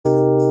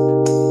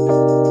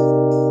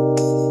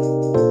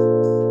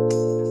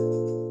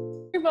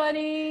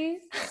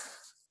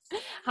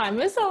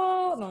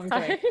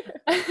I'm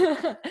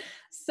kidding.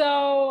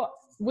 So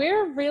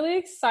we're really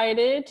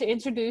excited to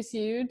introduce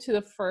you to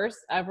the first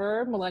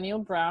ever Millennial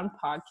Brown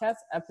podcast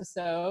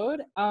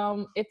episode.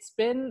 It's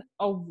been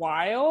a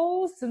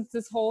while since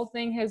this whole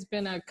thing has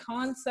been a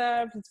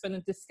concept. It's been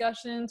a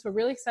discussion. So we're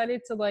really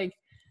excited to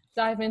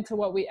dive into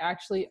what we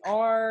actually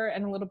are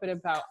and a little bit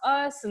about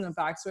us and the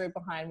backstory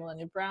behind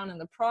Millennial Brown and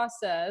the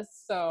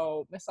process.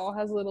 So Miss All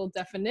has a little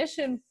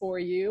definition for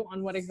you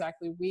on what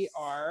exactly we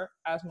are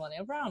as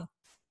Millennial Brown.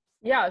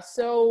 Yeah,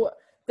 so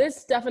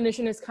this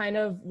definition is kind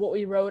of what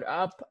we wrote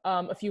up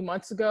a few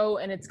months ago,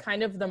 and it's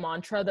kind of the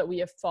mantra that we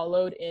have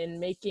followed in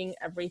making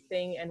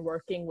everything and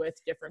working with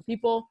different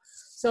people.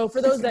 So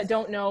for those that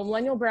don't know,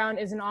 Millennial Brown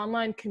is an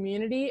online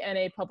community and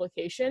a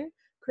publication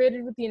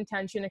created with the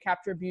intention to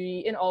capture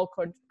beauty in all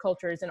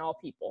cultures and all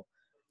people.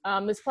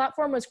 This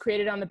platform was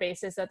created on the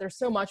basis that there's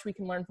so much we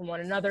can learn from one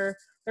another.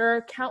 There are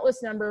a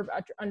countless number of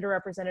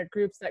underrepresented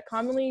groups that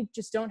commonly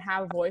just don't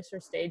have a voice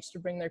or stage to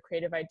bring their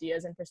creative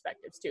ideas and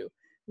perspectives to.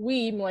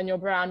 We, Millennial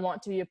Brown,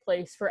 want to be a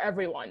place for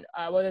everyone,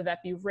 whether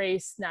that be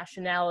race,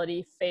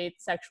 nationality, faith,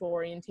 sexual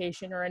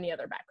orientation, or any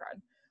other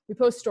background. We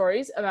post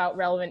stories about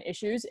relevant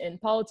issues in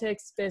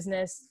politics,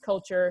 business,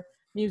 culture,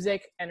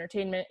 music,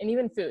 entertainment, and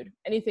even food.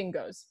 Anything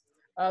goes.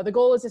 The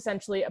goal is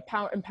essentially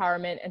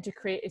empowerment and to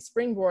create a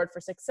springboard for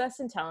success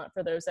and talent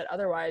for those that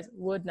otherwise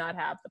would not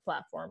have the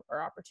platform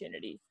or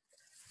opportunity.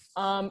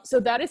 So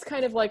that is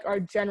kind of like our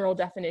general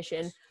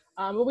definition.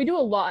 But we do a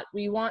lot.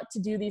 We want to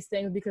do these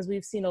things because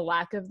we've seen a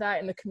lack of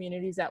that in the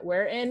communities that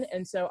we're in.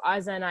 And so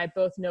Aiza and I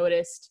both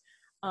noticed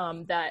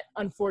that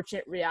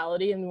unfortunate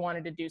reality, and we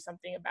wanted to do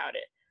something about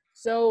it.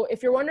 So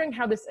if you're wondering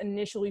how this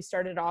initially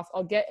started off,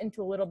 I'll get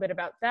into a little bit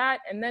about that,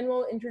 and then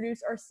we'll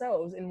introduce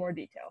ourselves in more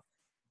detail.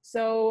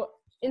 So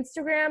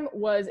Instagram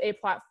was a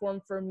platform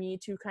for me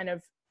to kind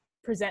of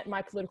present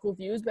my political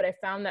views, but I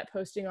found that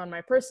posting on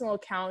my personal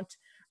account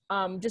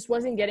just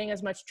wasn't getting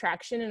as much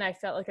traction, and I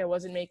felt like I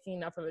wasn't making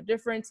enough of a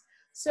difference.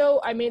 So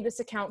I made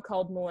this account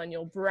called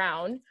Millennial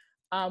Brown,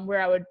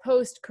 where I would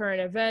post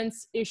current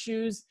events,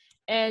 issues,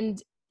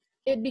 and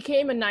it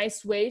became a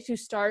nice way to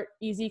start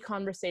easy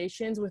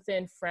conversations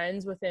within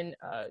friends, within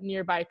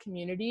nearby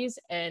communities,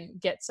 and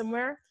get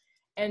somewhere.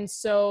 And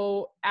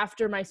so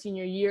after my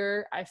senior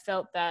year, I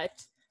felt that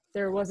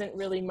there wasn't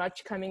really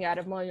much coming out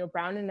of Millennial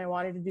Brown, and I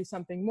wanted to do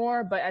something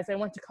more. But as I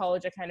went to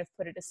college, I kind of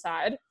put it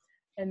aside.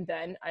 And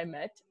then I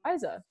met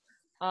Aiza.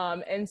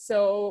 And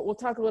so we'll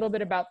talk a little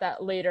bit about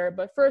that later.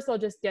 But first, I'll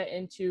just get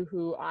into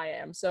who I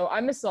am. So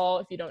I'm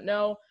Misal, if you don't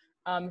know.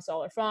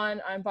 Misal Irfan.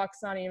 I'm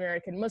Pakistani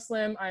American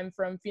Muslim. I'm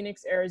from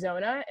Phoenix,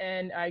 Arizona,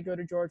 and I go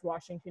to George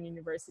Washington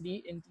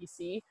University in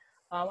DC.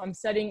 I'm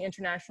studying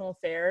international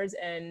affairs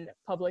and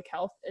public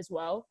health as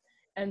well.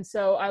 And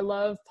so I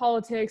love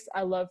politics.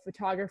 I love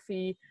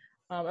photography.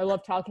 I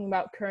love talking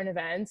about current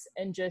events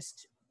and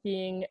just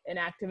being an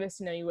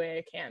activist in any way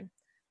I can.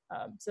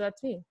 So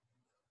that's me.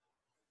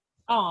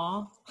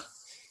 Aw.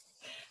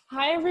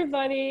 Hi,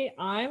 everybody.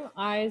 I'm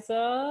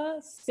Aiza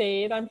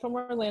Said. I'm from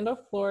Orlando,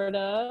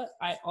 Florida.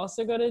 I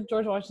also go to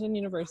George Washington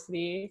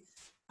University.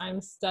 I'm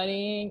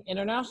studying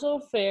international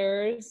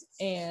affairs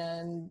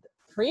and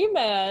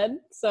pre-med,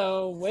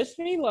 so wish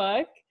me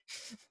luck.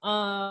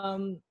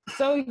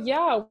 So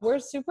yeah, we're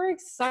super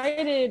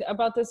excited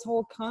about this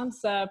whole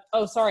concept.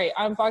 Oh, sorry,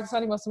 I'm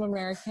Pakistani Muslim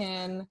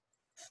American.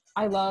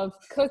 I love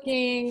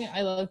cooking,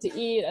 I love to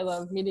eat, I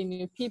love meeting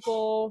new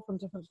people from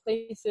different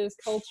places,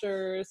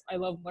 cultures. I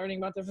love learning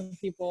about different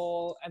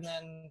people and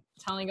then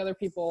telling other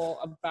people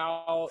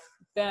about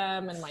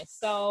them and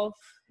myself.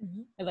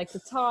 Mm-hmm. I like to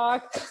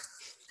talk.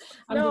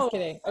 I'm just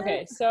kidding.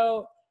 Okay,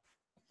 so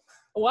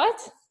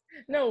what?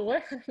 No,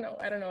 what? No,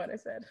 I don't know what I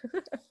said.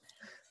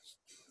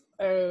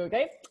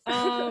 Okay.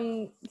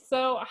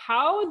 So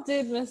how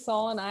did Miss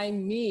Saul and I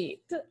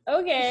meet?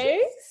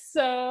 Okay,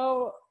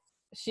 so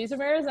she's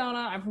from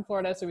Arizona, I'm from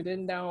Florida, so we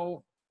didn't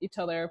know each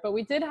other, but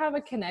we did have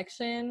a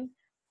connection,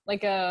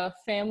 like a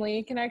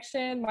family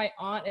connection. My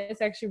aunt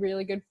is actually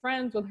really good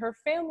friends with her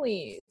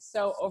family.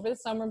 So over the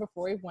summer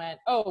before we went,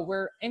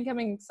 we're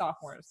incoming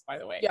sophomores, by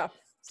the way. Yeah.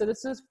 So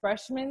this was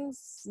freshman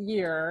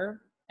year,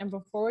 and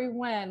before we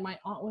went, my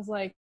aunt was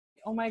like,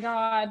 oh my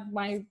God,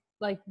 my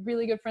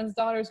really good friend's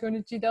daughter is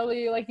going to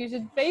GW, you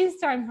should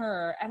FaceTime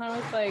her. And I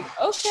was like,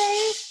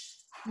 okay,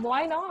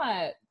 why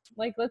not?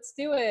 Let's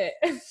do it.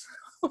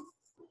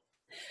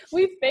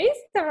 We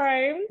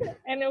FaceTimed,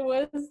 and it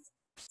was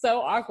so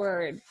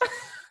awkward.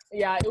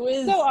 Yeah, it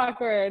was so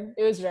awkward.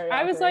 It was very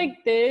awkward. I was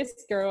like,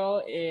 this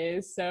girl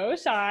is so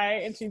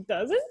shy and she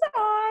doesn't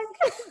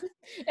talk.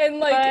 And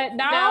but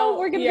now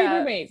we're gonna be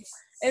roommates.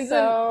 And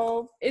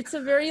so it's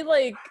a very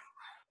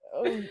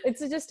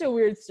it's just a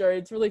weird story.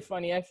 It's really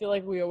funny. I feel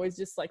like we always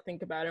just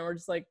think about it, and we're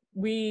just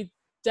we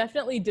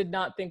definitely did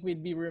not think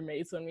we'd be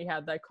roommates when we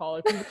had that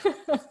call.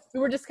 We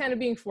were just kind of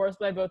being forced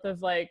by both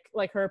of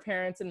her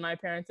parents and my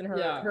parents and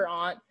her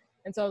aunt.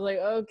 And so I was like,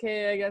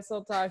 okay, I guess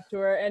I'll talk to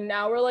her. And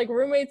now we're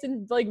roommates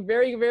and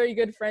very, very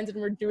good friends, and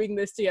we're doing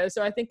this together.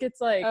 So I think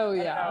it's oh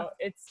yeah,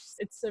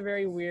 it's a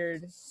very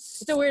weird,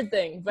 it's a weird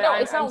thing. But no,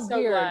 it's not so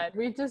weird. Glad.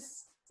 We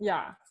just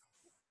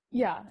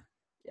Yeah.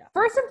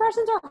 First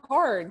impressions are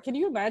hard. Can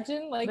you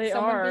imagine like They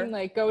someone are. being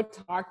like, go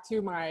talk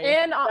to my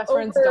And best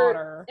friend's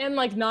daughter? and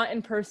like not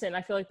in person.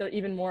 I feel like they're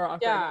even more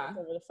awkward Yeah.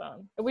 over the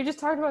phone. We just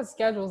talked about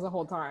schedules the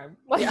whole time.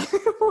 Like, Yeah.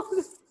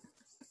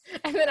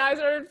 And then I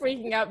started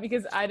freaking out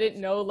because I didn't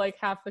know like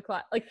half the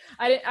class. Like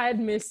I had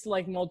missed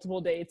like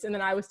multiple dates, and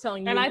then I was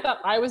telling you. And I thought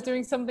I was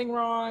doing something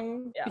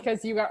wrong Yeah.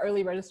 because you got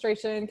early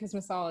registration because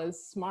Masala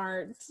is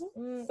smart.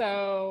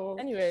 So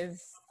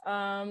anyways,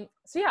 so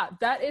yeah,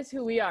 that is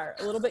who we are.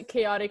 A little bit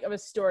chaotic of a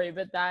story,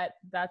 but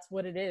that's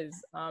what it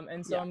is.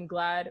 And so I'm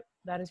glad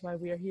that is why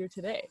we are here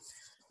today.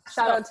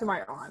 Shout out to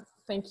my aunt.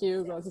 Thank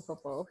you, Rosie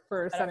Popo,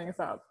 for setting us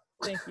up.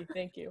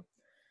 Thank you.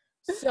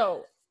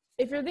 So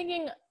if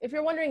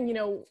you're wondering, you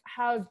know,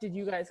 how did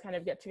you guys kind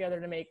of get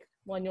together to make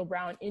Millennial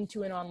Brown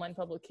into an online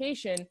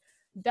publication?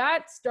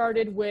 That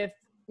started with,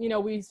 you know,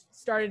 we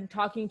started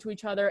talking to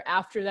each other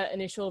after that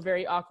initial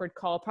very awkward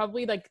call,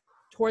 probably like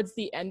towards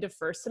the end of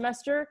first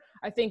semester.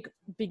 I think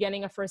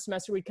beginning of first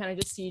semester, we'd kind of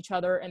just see each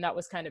other and that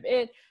was kind of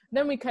it.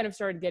 Then we kind of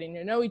started getting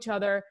to know each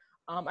other.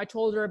 I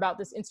told her about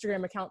this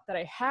Instagram account that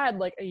I had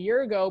like a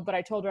year ago, but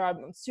I told her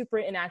I'm super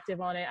inactive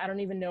on it. I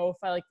don't even know if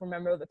I like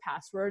remember the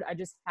password. I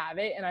just have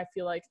it. And I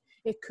feel like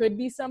it could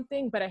be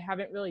something, but I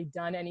haven't really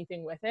done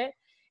anything with it.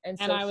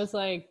 And I was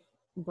like,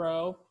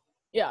 bro,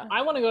 yeah,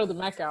 I want to go to the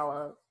Met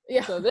Gala.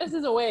 Yeah. So this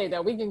is a way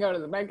that we can go to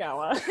the Met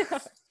Gala.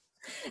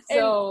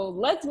 So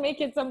let's make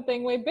it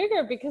something way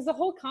bigger, because the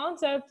whole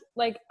concept,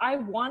 like I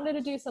wanted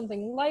to do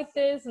something like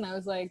this and I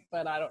was like,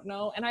 but I don't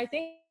know. And I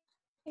think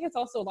it's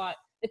also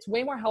it's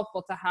way more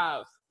helpful to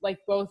have like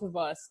both of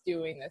us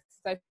doing this.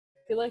 I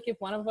feel like if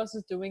one of us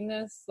is doing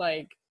this,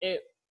 like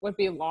it would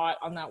be a lot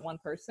on that one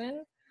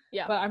person.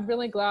 Yeah. But I'm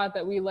really glad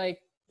that we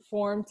like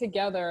formed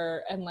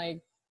together and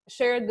like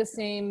shared the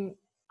same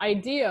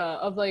idea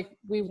of like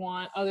we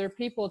want other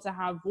people to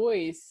have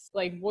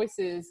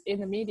voices in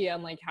the media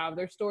and like have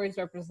their stories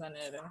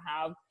represented and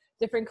have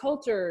different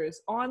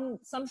cultures on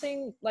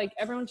something like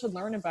everyone should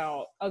learn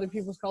about other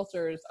people's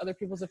cultures, other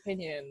people's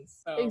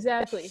opinions. So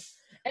exactly.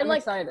 And I'm like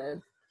excited.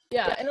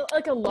 Yeah, and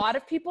like a lot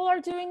of people are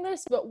doing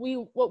this, but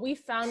what we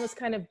found was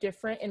kind of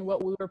different in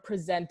what we were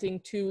presenting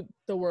to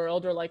the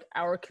world or like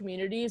our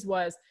communities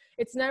was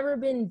it's never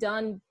been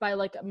done by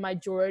like a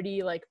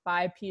majority, like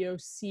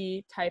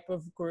BIPOC type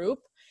of group.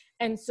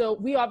 And so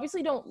we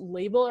obviously don't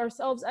label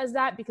ourselves as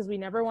that because we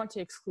never want to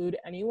exclude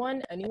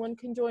anyone. Anyone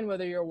can join,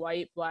 whether you're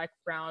white, black,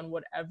 brown,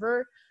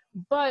 whatever.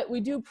 But we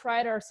do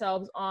pride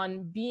ourselves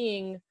on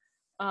being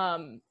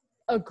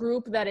a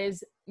group that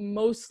is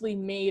mostly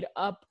made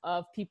up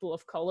of people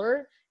of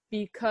color,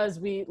 because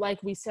we,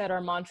 like we said,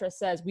 our mantra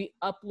says we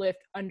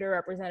uplift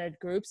underrepresented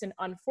groups, and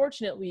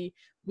unfortunately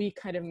we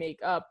kind of make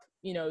up,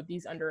 you know,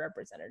 these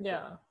underrepresented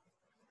groups.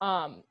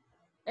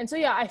 And so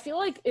yeah, I feel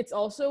like it's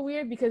also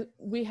weird because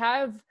we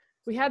had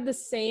the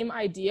same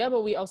idea,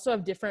 but we also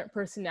have different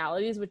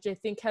personalities, which I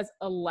think has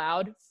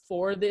allowed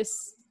for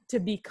this to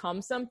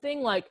become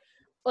something like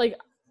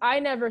I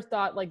never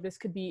thought like this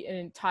could be an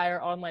entire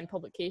online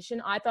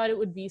publication. I thought it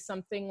would be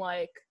something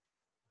like,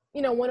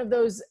 you know, one of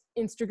those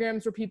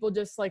Instagrams where people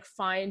just like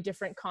find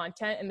different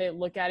content and they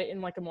look at it in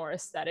like a more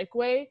aesthetic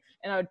way.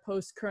 And I would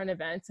post current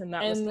events, and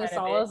that was kind Miss of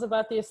All it. is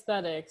about the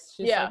aesthetics.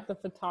 She's like the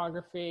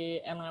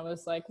photography. And I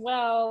was like,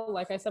 well,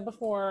 like I said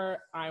before,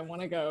 I want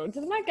to go to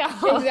the Met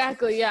Gala.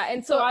 Exactly. Yeah.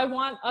 And so I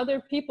want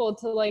other people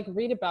to like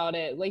read about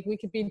it. Like we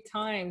could be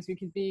Times, we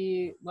could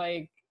be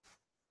like,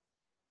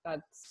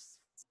 that's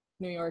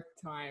New York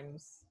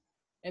Times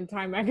and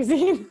Time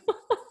Magazine.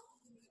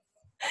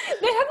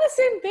 They have the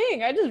same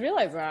thing. I just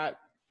realized that.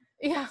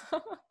 Yeah.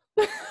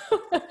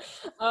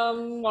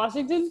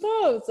 Washington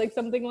Post, like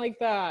something like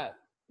that.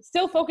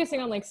 Still focusing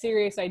on like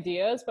serious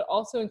ideas, but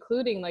also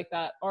including like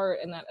that art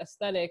and that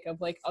aesthetic of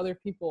like other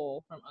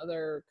people from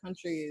other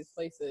countries,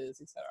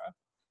 places, etc.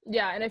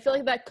 Yeah, and I feel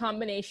like that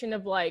combination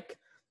of like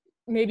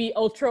maybe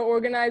ultra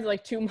organized,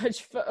 like too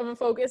much of a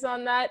focus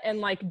on that, and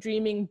like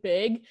dreaming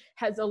big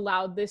has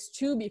allowed this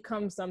to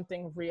become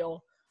something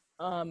real.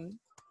 And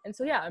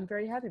so yeah, I'm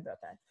very happy about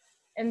that.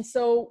 And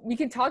so we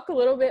can talk a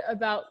little bit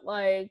about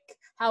like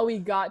how we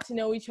got to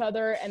know each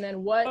other, and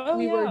then what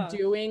we were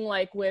doing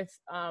like with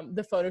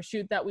the photo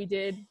shoot that we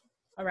did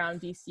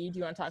around DC. Do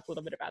you want to talk a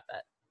little bit about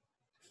that?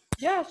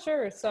 Yeah,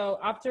 sure. So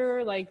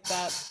after like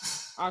that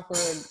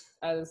awkward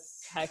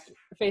as heck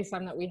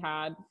FaceTime that we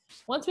had,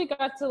 once we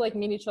got to like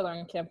meet each other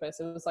on campus,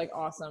 it was like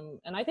awesome.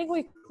 And I think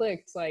we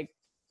clicked like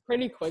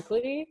pretty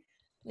quickly.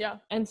 Yeah.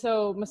 And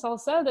so Masal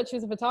said that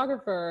she's a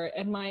photographer,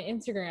 and my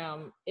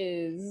Instagram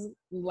is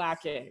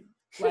lacking.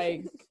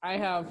 Like I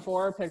have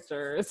 4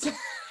 pictures.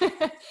 So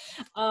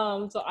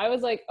I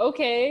was like,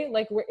 okay,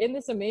 like we're in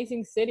this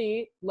amazing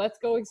city. Let's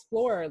go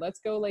explore. Let's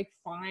go like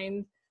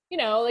find, you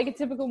know, like a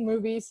typical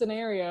movie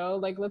scenario.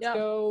 Like let's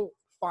go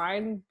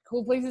find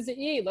cool places to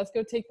eat. Let's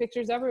go take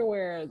pictures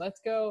everywhere.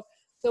 Let's go.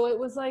 So it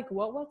was like,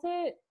 what was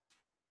it?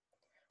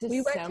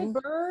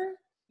 December?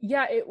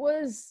 Yeah, it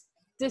was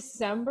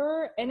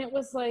December, and it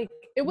was like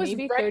it was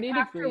maybe right 30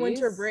 after degrees.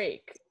 winter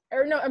break.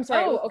 Or no, I'm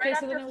sorry. Oh, Okay, okay, right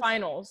so then after it was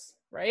finals,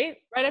 right?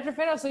 right after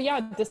finals. So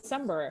yeah,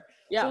 December. So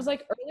it Yeah. was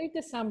like early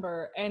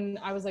December, and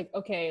I was like,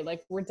 okay,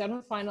 like we're done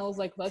with finals,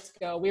 like let's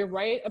go. We were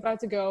right about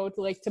to go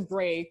to like to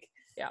break,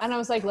 Yeah. and I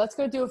was like, let's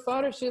go do a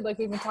photo shoot. Like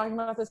we've been talking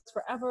about this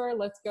forever.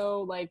 Let's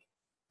go like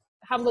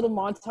have a little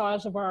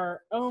montage of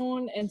our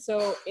own. And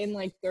so in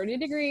like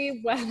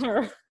 30-degree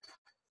weather,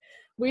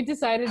 we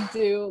decided to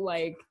do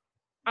like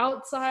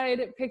outside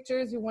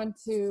pictures. We went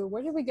to,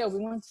 where did we go? We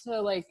went to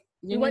like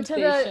We Union went to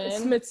the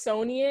Station.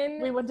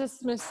 Smithsonian, We went to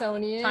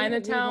Smithsonian.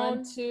 Chinatown. We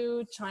went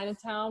to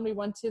Chinatown. We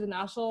went to the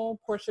National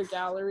Portrait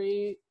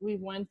Gallery. We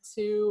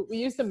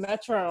used the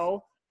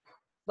metro,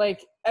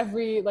 like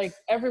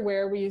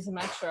everywhere we use the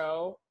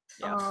metro.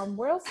 Yeah.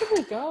 Where else did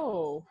we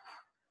go?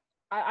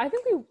 I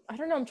think I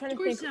don't know, I'm trying to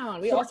think.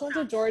 Georgetown. We also went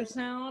to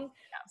Georgetown.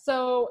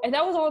 So, and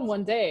that was all in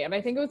one day. And I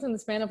think it was in the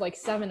span of like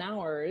 7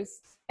 hours.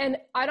 And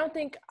I don't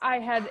think I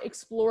had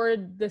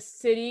explored the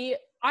city.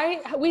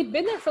 We'd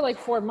been there for like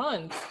 4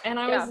 months, and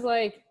I Yeah. was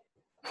like,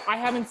 I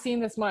haven't seen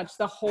this much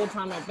the whole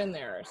time I've been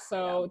there.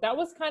 So that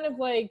was kind of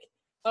like,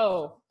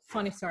 oh,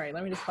 funny story.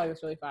 Let me just plug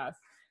this really fast.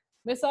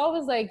 Miss All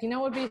was like, you know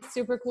what would be a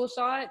super cool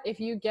shot? If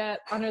you get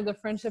under the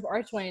Friendship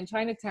Archway in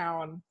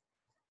Chinatown.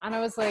 And I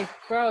was like,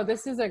 bro,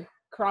 this is a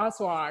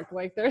crosswalk.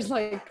 Like there's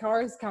like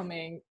cars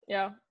coming.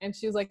 Yeah. And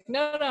she was like,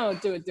 no,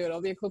 do it.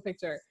 It'll be a cool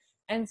picture.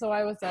 And so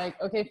I was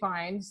like, okay,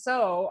 fine.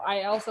 So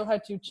I also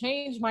had to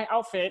change my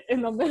outfit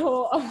in the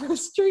middle of the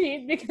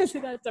street because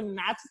it had to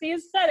match the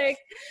aesthetic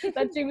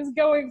that she was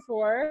going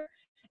for.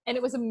 And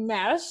it was a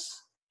mesh,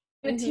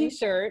 a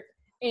t-shirt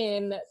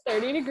in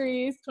 30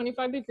 degrees,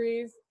 25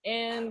 degrees.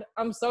 And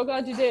I'm so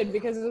glad you did,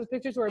 because those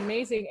pictures were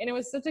amazing. And it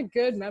was such a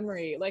good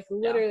memory. Like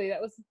literally, that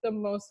was the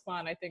most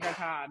fun I think I've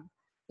had.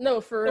 No,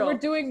 for real. But we're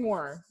doing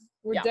more.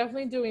 We're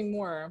definitely doing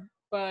more.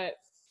 But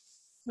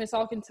Miss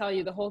All can tell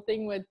you, the whole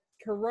thing with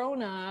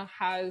Corona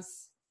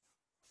has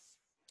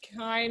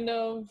kind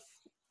of,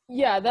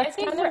 that's I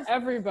think kind for of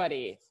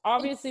everybody,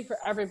 obviously for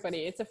everybody,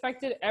 it's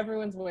affected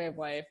everyone's way of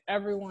life,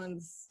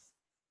 everyone's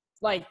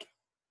like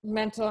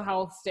mental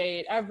health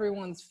state,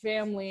 everyone's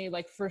family,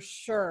 like for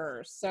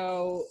sure.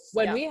 So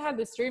when we had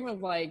this dream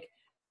of like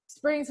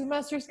spring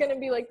semester is going to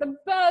be like the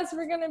best,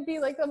 we're going to be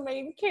like the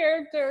main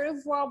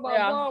characters, blah blah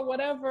blah,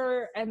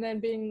 whatever, and then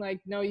being like,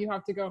 no, you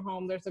have to go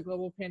home, there's a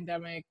global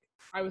pandemic.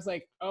 I was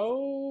like,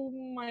 oh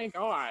my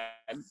god,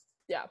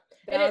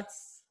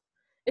 that's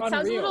it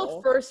sounds a unreal.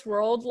 little first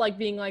world, like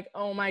being like,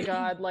 oh my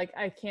god, like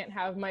I can't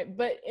have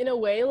but in a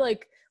way,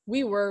 like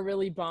we were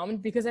really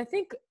bummed, because I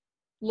think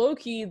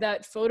low-key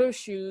that photo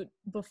shoot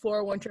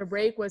before winter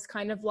break was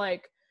kind of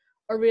like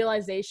a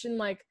realization,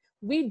 like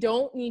we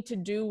don't need to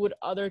do what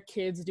other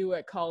kids do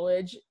at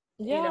college,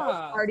 you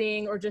know,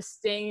 partying or just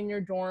staying in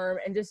your dorm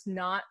and just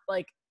not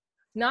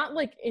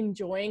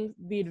enjoying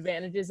the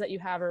advantages that you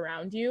have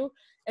around you.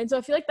 And so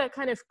I feel like that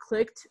kind of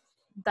clicked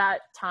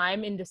that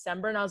time in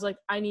December, and I was like,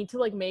 I need to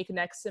like make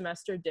next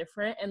semester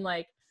different and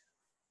like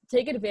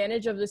take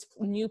advantage of this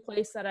new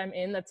place that I'm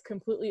in that's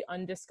completely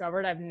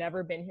undiscovered. I've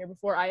never been here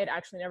before. I had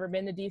actually never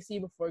been to DC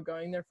before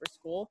going there for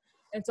school.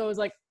 And so it was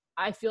like,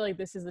 I feel like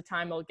this is the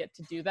time I'll get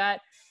to do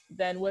that.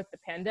 Then with the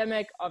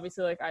pandemic,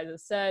 obviously, like I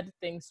just said,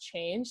 things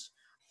changed.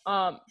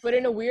 But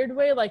in a weird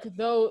way, like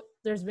though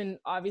there's been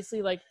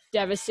obviously like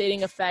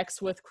devastating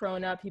effects with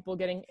Corona, people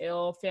getting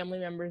ill, family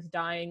members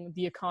dying,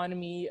 the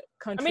economy,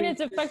 country. I mean,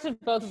 it's affected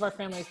both of our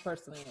families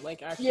personally.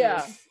 Like actually,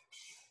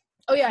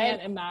 oh yeah, I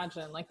can't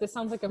imagine. Like this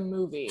sounds like a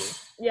movie.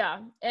 Yeah,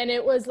 and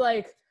it was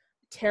like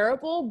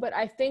terrible, but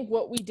I think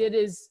what we did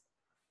is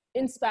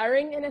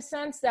inspiring in a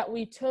sense, that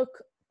we took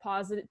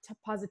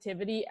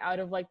positivity out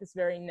of like this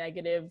very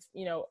negative,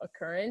 you know,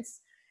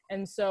 occurrence.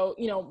 And so,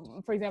 you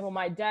know, for example,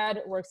 my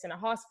dad works in a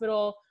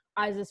hospital.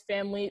 Isa's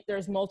family,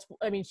 there's multiple,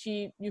 I mean,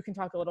 you can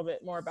talk a little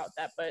bit more about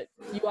that, but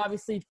you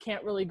obviously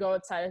can't really go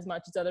outside as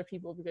much as other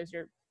people because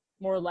you're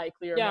more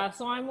likely.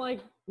 So I'm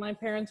like, my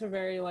parents are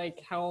very like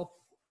health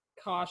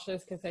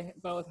cautious because they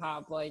both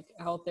have like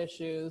health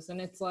issues. And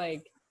it's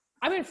like,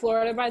 I'm in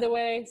Florida, by the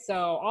way, so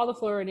all the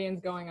Floridians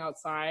going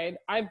outside,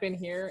 I've been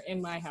here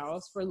in my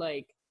house for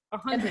like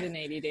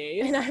 180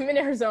 days. And I'm in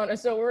Arizona,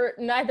 so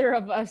neither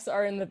of us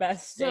are in the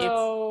best states.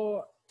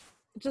 So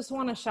just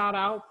want to shout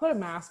out, put a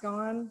mask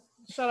on,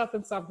 shut up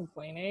and stop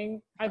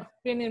complaining. I've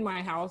been in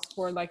my house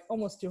for like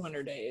almost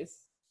 200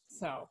 days,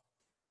 so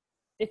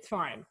it's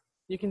fine.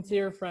 You can see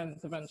your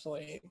friends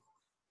eventually.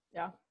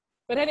 Yeah.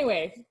 But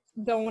anyway,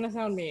 don't want to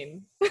sound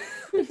mean.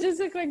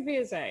 Just a quick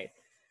PSA.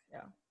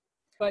 Yeah.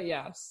 But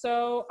yeah,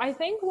 so I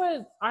think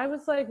what I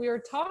was like, we were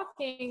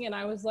talking and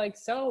I was like,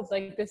 so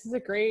like, this is a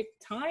great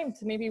time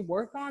to maybe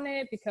work on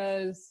it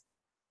because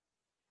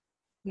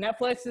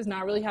Netflix is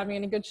not really having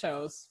any good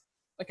shows.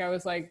 Like I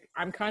was like,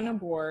 I'm kind of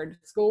bored.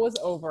 School was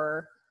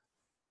over.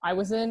 I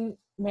was in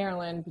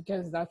Maryland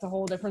because that's a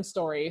whole different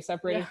story,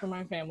 separated from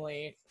my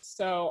family.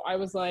 So I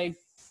was like,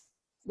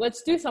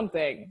 let's do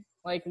something.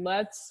 Like,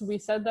 we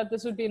said that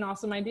this would be an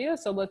awesome idea.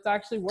 So let's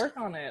actually work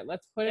on it.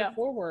 Let's put it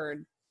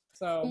forward.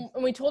 So,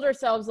 and we told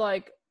ourselves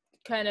like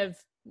kind of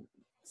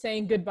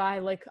saying goodbye,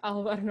 like, I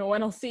don't know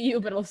when I'll see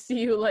you, but I'll see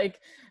you like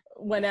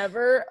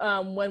whenever,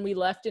 when we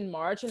left in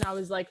March, and I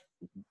was like,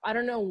 I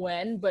don't know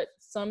when, but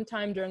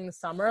sometime during the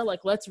summer,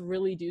 like, let's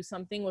really do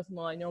something with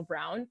Millennial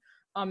Brown.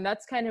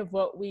 That's kind of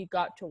what we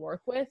got to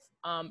work with.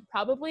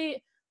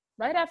 Probably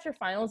right after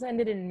finals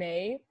ended in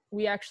May,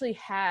 we actually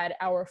had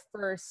our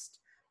first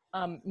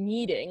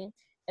meeting.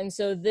 And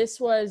so this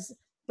was,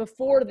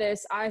 before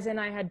this, Isa and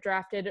I had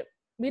drafted,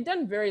 we'd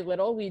done very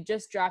little. We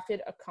just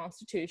drafted a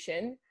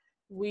constitution.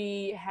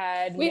 We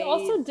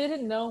also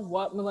didn't know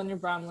what Millennial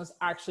Brown was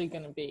actually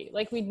going to be.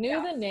 Like, we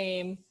knew the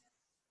name.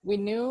 We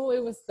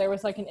knew there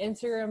was like an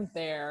Instagram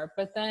there,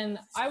 but then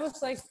I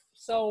was like,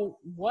 so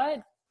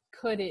what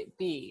could it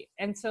be?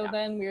 And so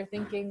then we were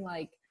thinking,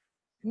 like,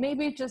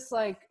 maybe just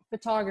like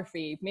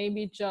photography,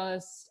 maybe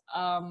just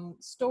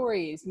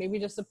stories, maybe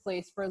just a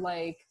place for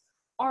like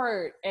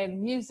art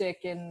and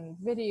music and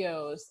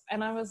videos.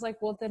 And I was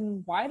like, well,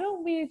 then why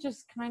don't we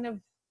just kind of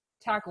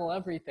tackle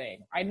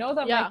everything? I know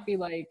that might be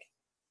like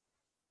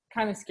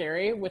kind of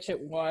scary, which it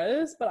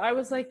was, but I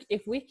was like,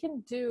 if we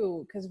can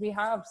do, because we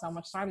have so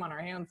much time on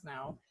our hands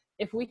now,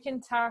 if we can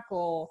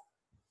tackle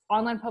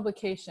online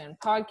publication,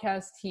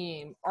 podcast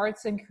team,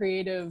 arts and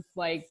creative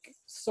like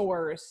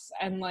source,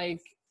 and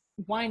like,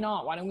 why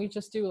not? Why don't we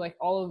just do like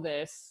all of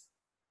this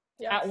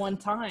at one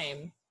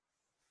time?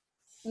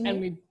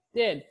 And we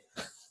did.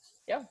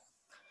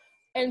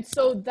 And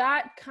so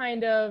that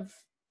kind of,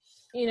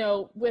 you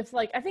know, with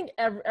like, I think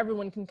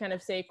everyone can kind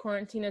of say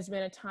quarantine has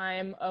been a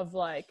time of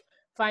like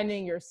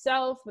finding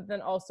yourself, but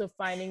then also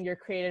finding your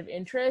creative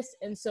interests.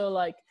 And so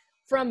like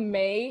from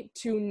May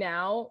to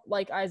now,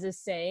 like Isa's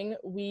saying,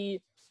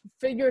 we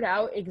figured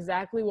out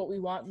exactly what we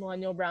want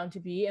Millennial Brown to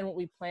be and what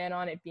we plan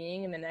on it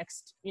being in the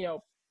next, you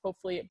know,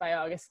 hopefully by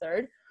August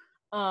 3rd.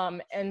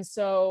 And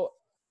so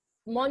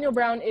Millennial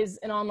Brown is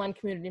an online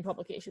community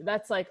publication.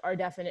 That's like our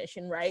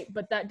definition, right?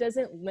 But that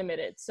doesn't limit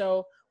it.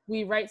 So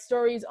we write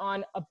stories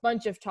on a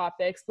bunch of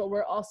topics, but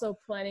we're also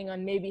planning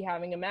on maybe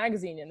having a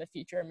magazine in the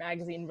future, a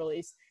magazine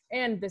release.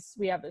 And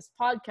we have this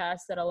podcast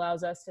that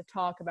allows us to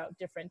talk about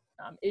different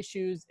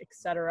issues,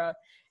 etc.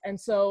 And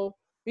so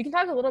we can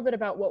talk a little bit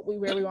about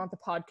where we want the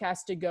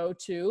podcast to go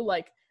to.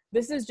 Like,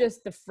 this is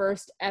just the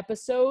first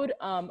episode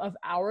of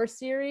our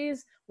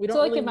series. We don't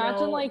really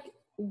imagine know. Like,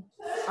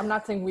 I'm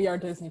not saying we are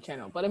Disney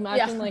Channel, but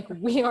imagine like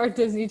we are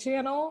Disney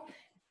Channel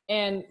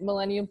and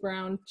Millennial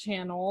Brown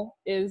channel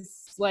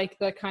is like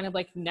the kind of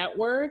like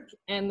network.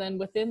 And then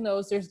within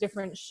those, there's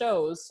different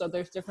shows. So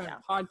there's different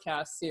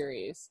podcast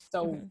series.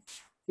 So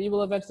we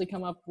will eventually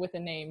come up with a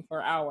name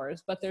for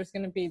ours, but there's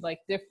going to be like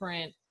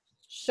different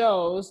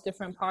shows,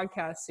 different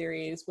podcast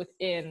series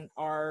within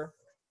our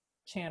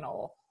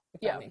channel,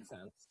 if that makes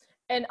sense.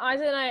 And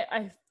Isa and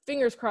I,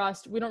 fingers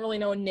crossed, we don't really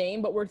know a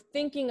name, but we're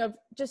thinking of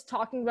just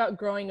talking about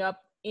growing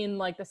up in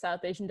like the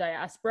South Asian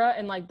diaspora,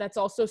 and like that's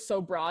also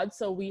so broad,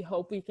 so we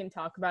hope we can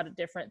talk about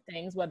different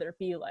things, whether it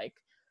be like,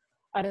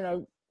 I don't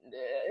know,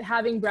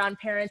 having brown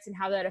parents and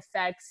how that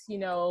affects, you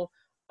know,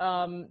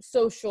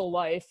 social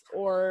life,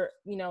 or,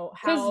 you know,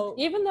 how,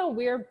 even though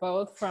we're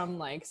both from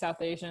like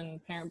South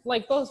Asian parents,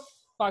 like both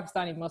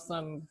Pakistani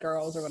Muslim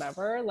girls or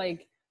whatever,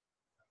 like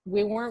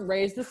we weren't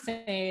raised the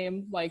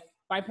same. Like,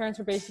 my parents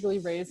were basically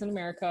raised in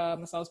America.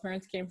 Masal's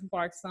parents came from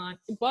Pakistan.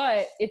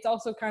 But it's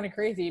also kind of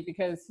crazy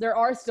because there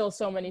are still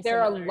so many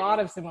there are a lot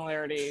of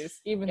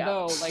similarities, even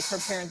though like her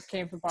parents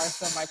came from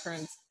Pakistan, my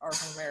parents are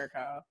from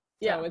America.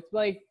 So it's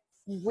like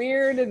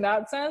weird in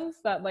that sense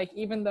that like,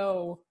 even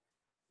though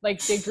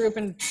like they grew up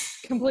in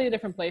completely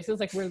different places,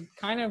 like we're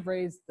kind of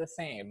raised the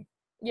same.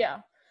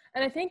 Yeah.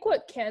 And I think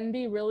what can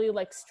be really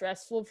like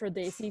stressful for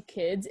Desi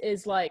kids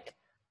is like,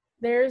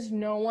 there's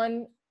no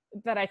one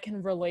that I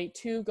can relate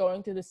to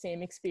going through the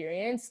same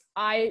experience.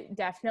 I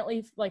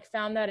definitely like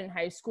found that in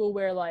high school,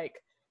 where like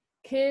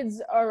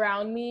kids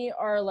around me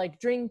are like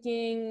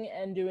drinking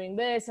and doing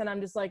this, and I'm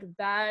just like,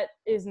 that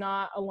is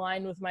not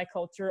aligned with my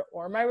culture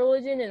or my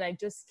religion, and I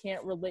just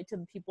can't relate to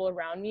the people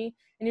around me.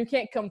 And you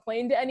can't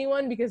complain to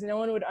anyone because no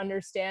one would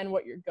understand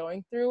what you're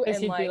going through. And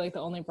you'd be like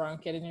the only brown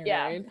kid in your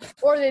grade.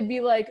 Or they'd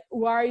be like,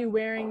 why are you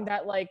wearing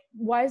that, like,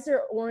 why is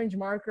there orange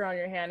marker on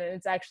your hand and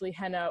it's actually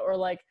henna? Or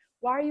like,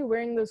 why are you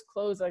wearing those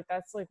clothes? Like,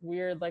 that's like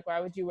weird. Like, why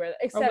would you wear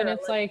that? Or when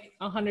it's like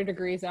 100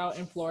 degrees out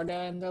in Florida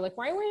and they're like,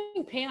 why are you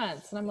wearing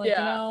pants? And I'm like, you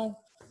know,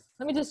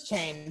 let me just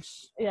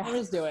change. Let me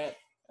just do it.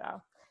 Yeah.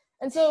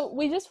 And so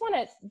we just want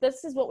to,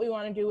 this is what we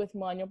want to do with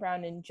Millennial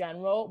Brown in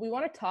general. We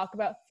want to talk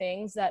about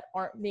things that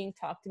aren't being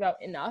talked about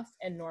enough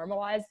and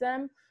normalize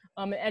them,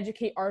 and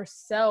educate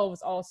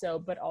ourselves also,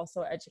 but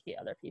also educate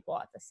other people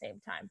at the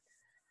same time.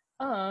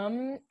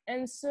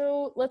 And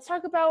so let's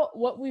talk about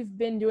what we've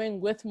been doing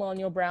with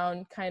Millennial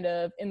Brown kind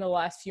of in the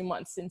last few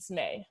months since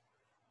May.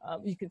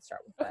 You can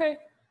start with that. Okay.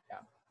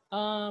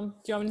 Yeah.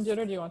 Do you want me to do it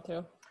or do you want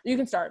to? You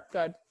can start.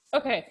 Good.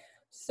 Okay.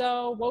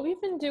 So what we've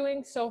been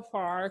doing so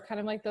far, kind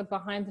of like the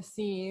behind the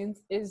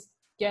scenes, is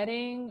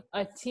getting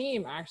a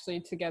team actually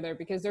together,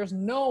 because there's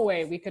no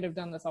way we could have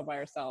done this all by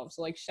ourselves.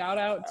 So like, shout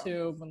out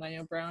to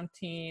Millennial Brown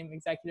team,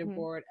 executive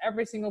board,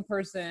 every single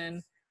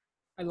person.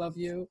 I love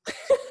you.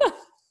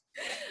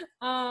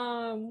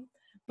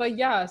 But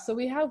yeah, so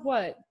we have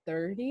what,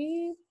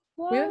 30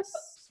 We have,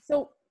 plus?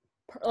 so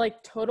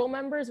like total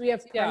members, we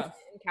have Yeah. permanent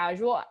and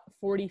casual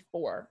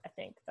 44, I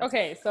think.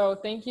 Okay, so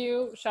thank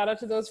you. Shout out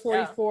to those Yeah.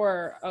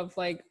 44 of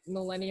like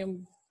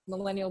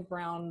Millennial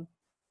Brown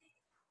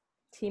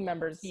Team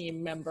members.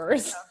 team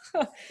members.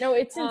 No,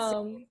 it's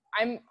insane.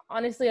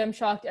 I'm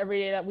shocked every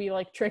day that we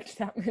like tricked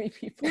that many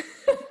people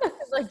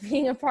like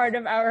being a part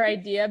of our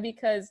idea,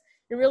 because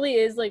it really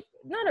is like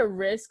not a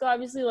risk,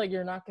 obviously, like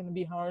you're not going to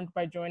be harmed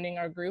by joining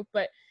our group,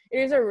 but it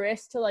is a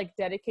risk to like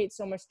dedicate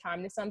so much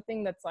time to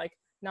something that's like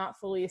not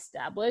fully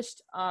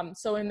established.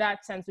 So in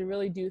that sense, we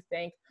really do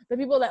thank the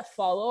people that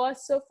follow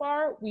us so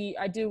far.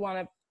 I do want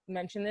to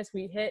mention this.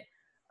 We hit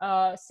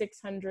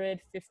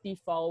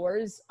 650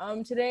 followers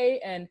today,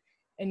 and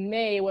in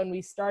May when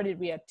we started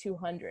we had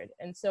 200,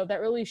 and so that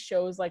really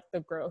shows like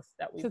the growth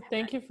that we've So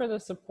thank you for the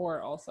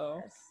support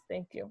also. Yes,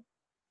 thank you.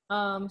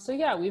 So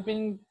yeah, we've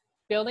been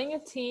building a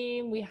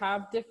team. We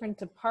have different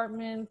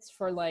departments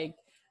for like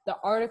the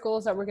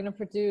articles that we're going to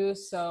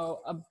produce.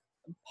 So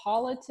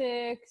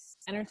politics,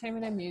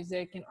 entertainment and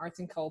music, and arts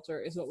and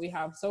culture is what we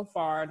have so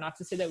far. Not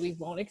to say that we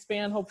won't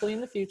expand hopefully in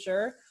the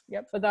future.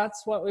 Yep. But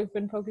that's what we've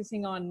been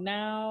focusing on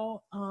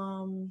now.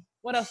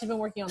 What else? We've been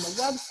working on the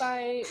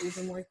website. We've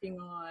been working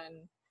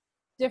on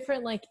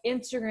different like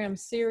Instagram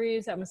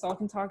series that Masal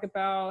can talk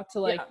about to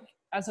like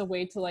as a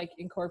way to like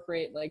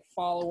incorporate like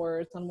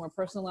followers on a more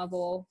personal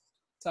level.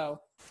 So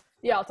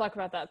yeah, I'll talk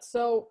about that.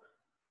 So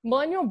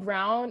Millennial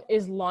Brown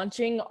is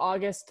launching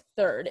August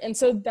 3rd. And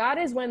so that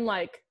is when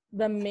like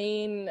the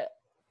main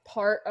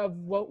part of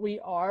what we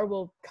are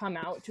will come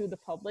out to the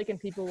public and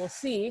people will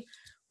see.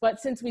 But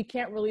since we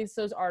can't release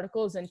those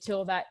articles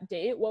until that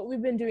date, what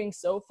we've been doing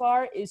so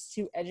far is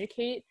to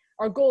educate.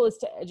 Our goal is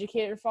to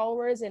educate our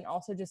followers and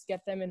also just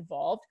get them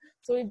involved.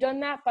 So we've done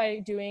that by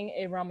doing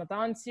a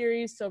Ramadan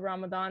series. So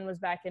Ramadan was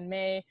back in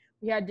May.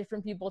 We had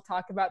different people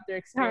talk about their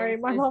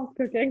experiences. Sorry, my mom's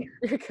cooking.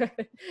 You're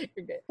good.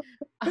 You're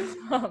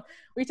good.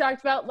 We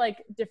talked about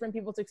like different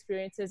people's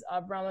experiences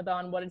of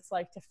Ramadan, what it's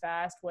like to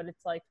fast, what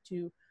it's like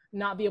to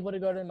not be able to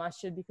go to the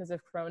masjid because of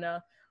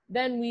Corona.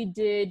 Then we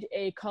did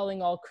a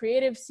Calling All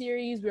Creative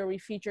series where we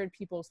featured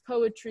people's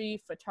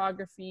poetry,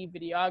 photography,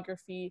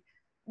 videography,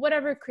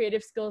 whatever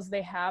creative skills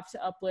they have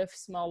to uplift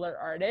smaller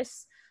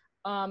artists.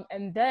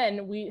 And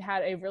then we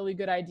had a really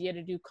good idea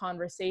to do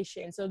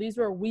conversation. So these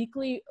were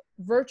weekly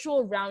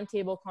virtual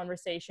roundtable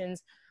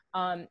conversations.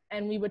 And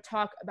we would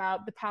talk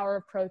about the power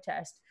of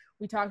protest.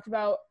 We talked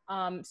about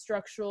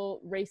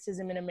structural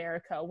racism in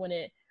America when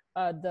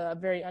the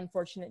very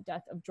unfortunate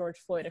death of George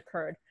Floyd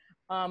occurred.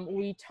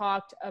 We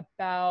talked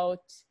about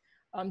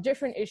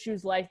different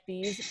issues like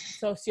these,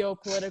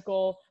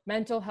 socio-political,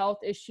 mental health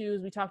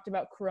issues. We talked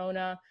about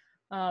Corona.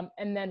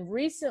 And then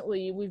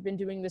recently, we've been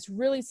doing this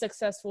really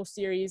successful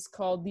series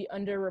called the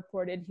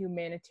Underreported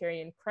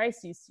Humanitarian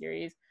Crises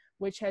series,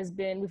 which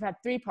we've had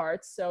 3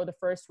 parts. So the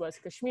first was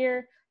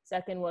Kashmir,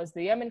 second was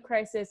the Yemen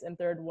crisis, and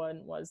third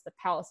one was the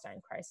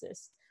Palestine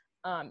crisis.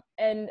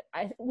 And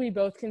we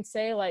both can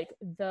say like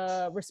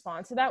the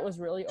response to that was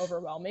really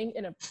overwhelming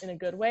in a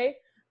good way.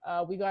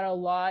 We got a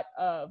lot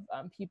of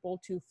people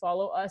to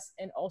follow us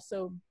and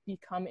also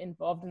become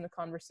involved in the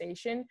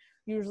conversation.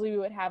 Usually we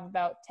would have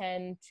about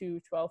 10 to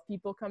 12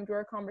 people come to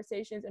our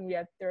conversations, and we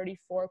had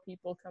 34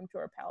 people come to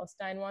our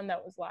Palestine one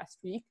that was last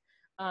week.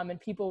 And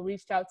people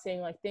reached out saying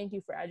like, thank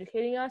you for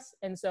educating us.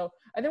 And so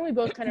I think we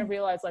both kind of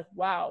realized like,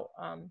 wow,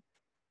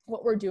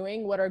 what we're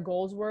doing, what our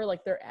goals were,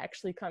 like they're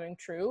actually coming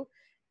true.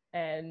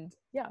 And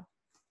yeah.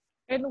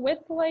 And with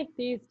like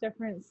these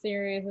different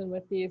series and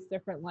with these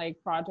different like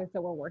projects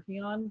that we're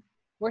working on,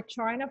 we're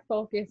trying to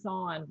focus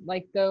on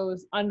like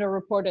those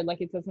underreported,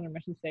 like it says in our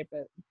mission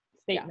statement,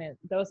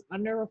 those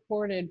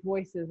underreported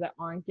voices that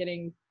aren't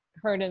getting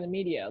heard in the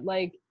media.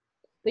 Like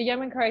the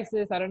Yemen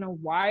crisis, I don't know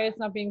why it's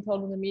not being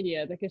told in the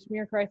media. The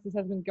Kashmir crisis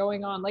has been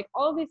going on. Like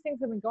all of these things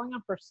have been going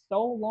on for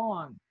so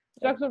long.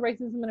 Structural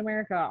racism in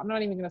America, I'm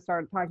not even going to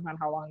start talking about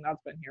how long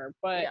that's been here,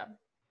 but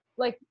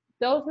like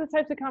those are the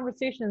types of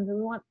conversations, and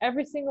we want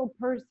every single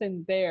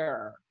person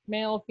there,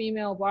 male,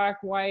 female, black,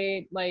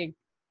 white, like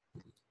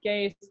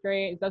gay,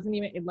 straight, it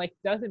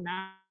doesn't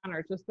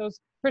matter. Just those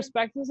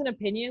perspectives and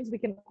opinions, we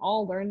can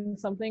all learn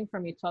something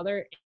from each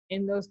other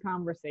in those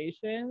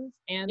conversations,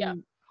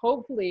 and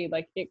hopefully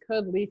like it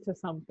could lead to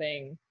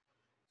something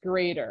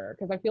greater,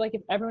 because I feel like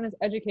if everyone is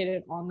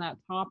educated on that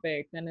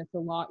topic, then it's a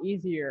lot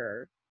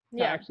easier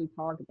to actually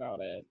talk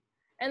about it.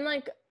 And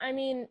like, I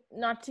mean,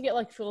 not to get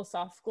like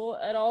philosophical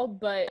at all,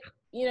 but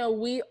you know,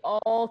 we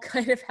all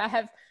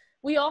have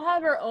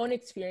our own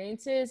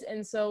experiences.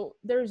 And so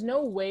there's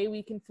no way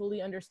we can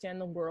fully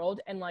understand the world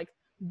and like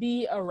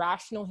be a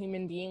rational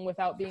human being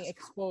without being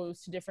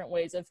exposed to different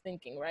ways of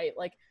thinking, right?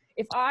 Like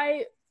if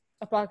I,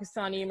 a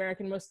Pakistani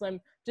American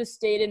Muslim, just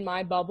stayed in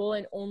my bubble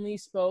and only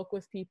spoke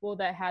with people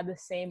that had the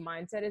same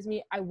mindset as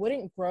me, I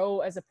wouldn't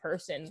grow as a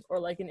person or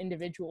like an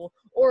individual,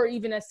 or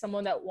even as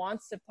someone that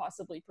wants to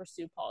possibly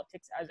pursue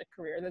politics as a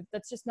career.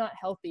 That's just not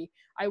healthy.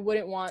 I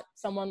wouldn't want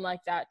someone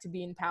like that to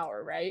be in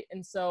power, right?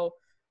 And so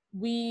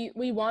we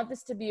want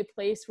this to be a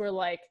place where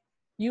like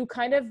you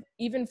kind of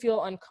even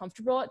feel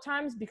uncomfortable at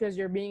times because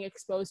you're being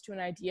exposed to an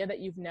idea that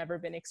you've never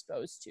been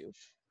exposed to.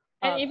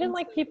 And even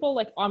like people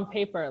like on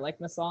paper, like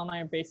Masal and I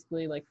are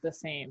basically like the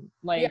same.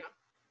 Like Yeah.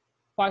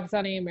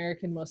 Pakistani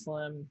American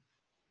Muslim,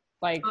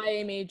 like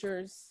IA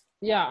majors.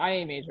 yeah,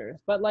 IA majors.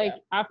 But like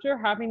after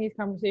having these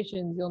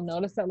conversations, you'll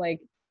notice that like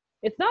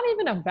it's not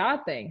even a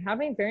bad thing.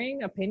 Having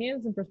varying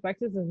opinions and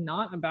perspectives is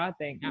not a bad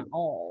thing at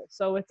all.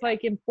 So it's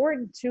like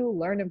important to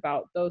learn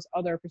about those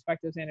other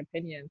perspectives and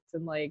opinions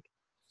and like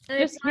and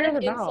just it's kind hear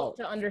of them out. insult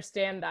to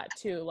understand that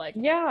too. Like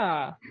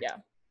yeah.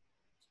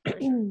 For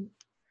sure.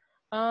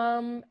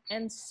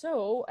 And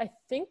so I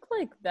think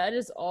like that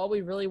is all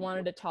we really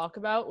wanted to talk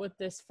about with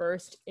this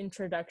first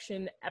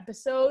introduction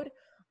episode.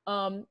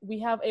 We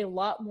have a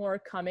lot more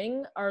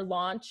coming. Our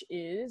launch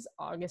is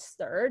August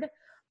 3rd.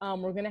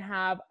 We're going to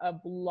have a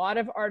lot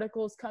of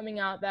articles coming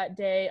out that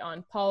day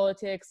on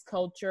politics,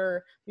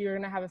 culture. We're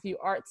going to have a few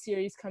art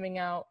series coming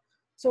out.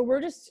 So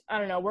we're just, I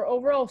don't know, we're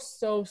overall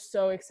so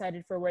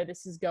excited for where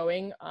this is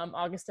going.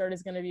 August 3rd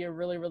is going to be a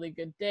really, really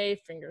good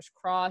day. Fingers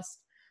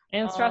crossed.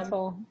 And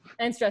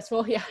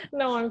stressful. Yeah.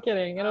 No, I'm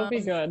kidding. It'll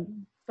be good.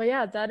 But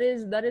yeah, that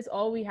is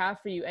all we have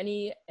for you.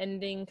 Any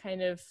ending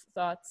kind of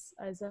thoughts,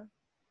 Isa?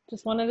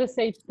 Just wanted to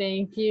say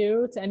thank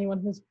you to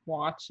anyone who's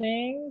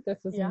watching.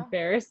 This is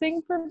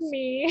embarrassing for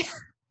me.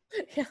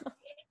 Yeah.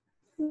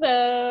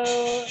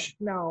 So,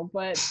 no,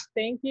 but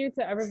thank you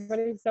to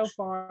everybody so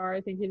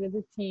far. Thank you to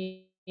the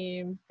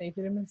team. Thank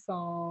you to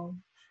Masal.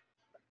 I'm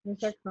gonna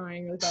start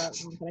crying with that.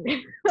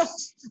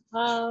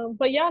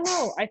 But yeah,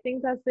 no, I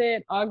think that's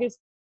it. August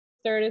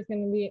 3rd is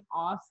going to be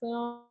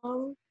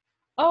awesome.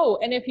 Oh,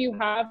 and if you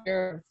have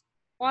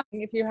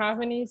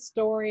any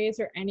stories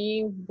or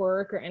any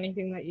work or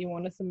anything that you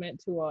want to submit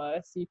to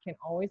us, you can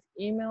always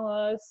email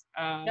us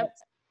at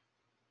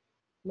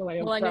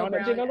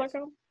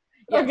millennialbrown@gmail.com.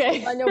 Yes,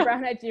 okay.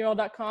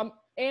 millennialbrown@gmail.com.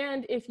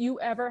 And if you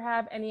ever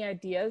have any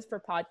ideas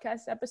for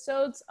podcast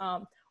episodes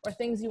or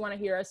things you want to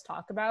hear us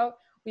talk about,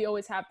 we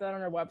always have that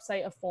on our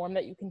website, a form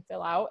that you can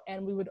fill out.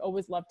 And we would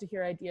always love to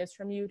hear ideas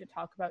from you to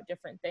talk about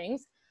different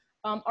things.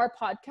 Our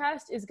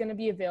podcast is going to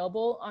be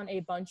available on a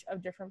bunch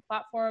of different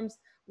platforms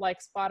like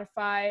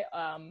Spotify,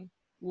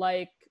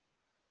 like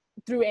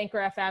through Anchor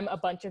FM, a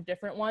bunch of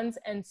different ones.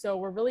 And so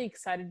we're really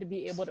excited to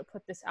be able to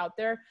put this out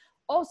there.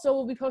 Also,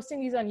 we'll be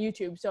posting these on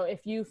YouTube. So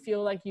if you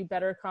feel like you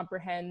better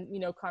comprehend,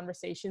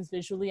 conversations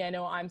visually, I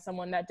know I'm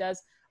someone that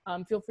does,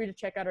 feel free to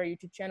check out our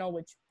YouTube channel,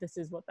 which this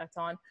is what that's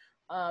on.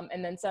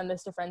 And then send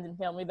this to friends and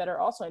family that are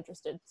also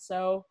interested.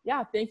 So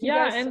yeah, thank you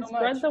guys so much. Yeah, and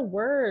spread the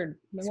word.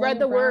 Spread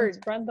the word.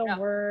 Spread the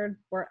word.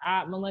 We're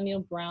at Millennial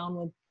Brown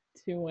with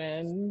 2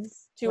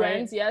 N's. Two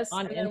N's, yes.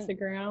 On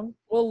Instagram.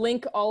 We'll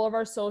link all of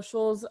our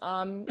socials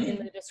in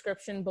the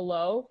description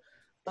below.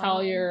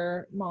 Tell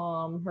your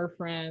mom, her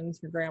friends,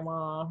 her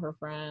grandma, her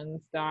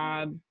friends,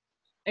 dad,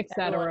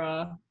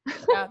 etc.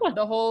 Yeah,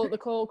 the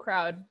whole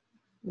crowd.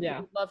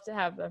 Yeah. We'd love to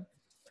have them.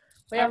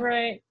 All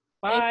right.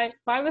 Bye.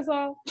 Bye,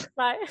 Masal.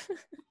 Bye.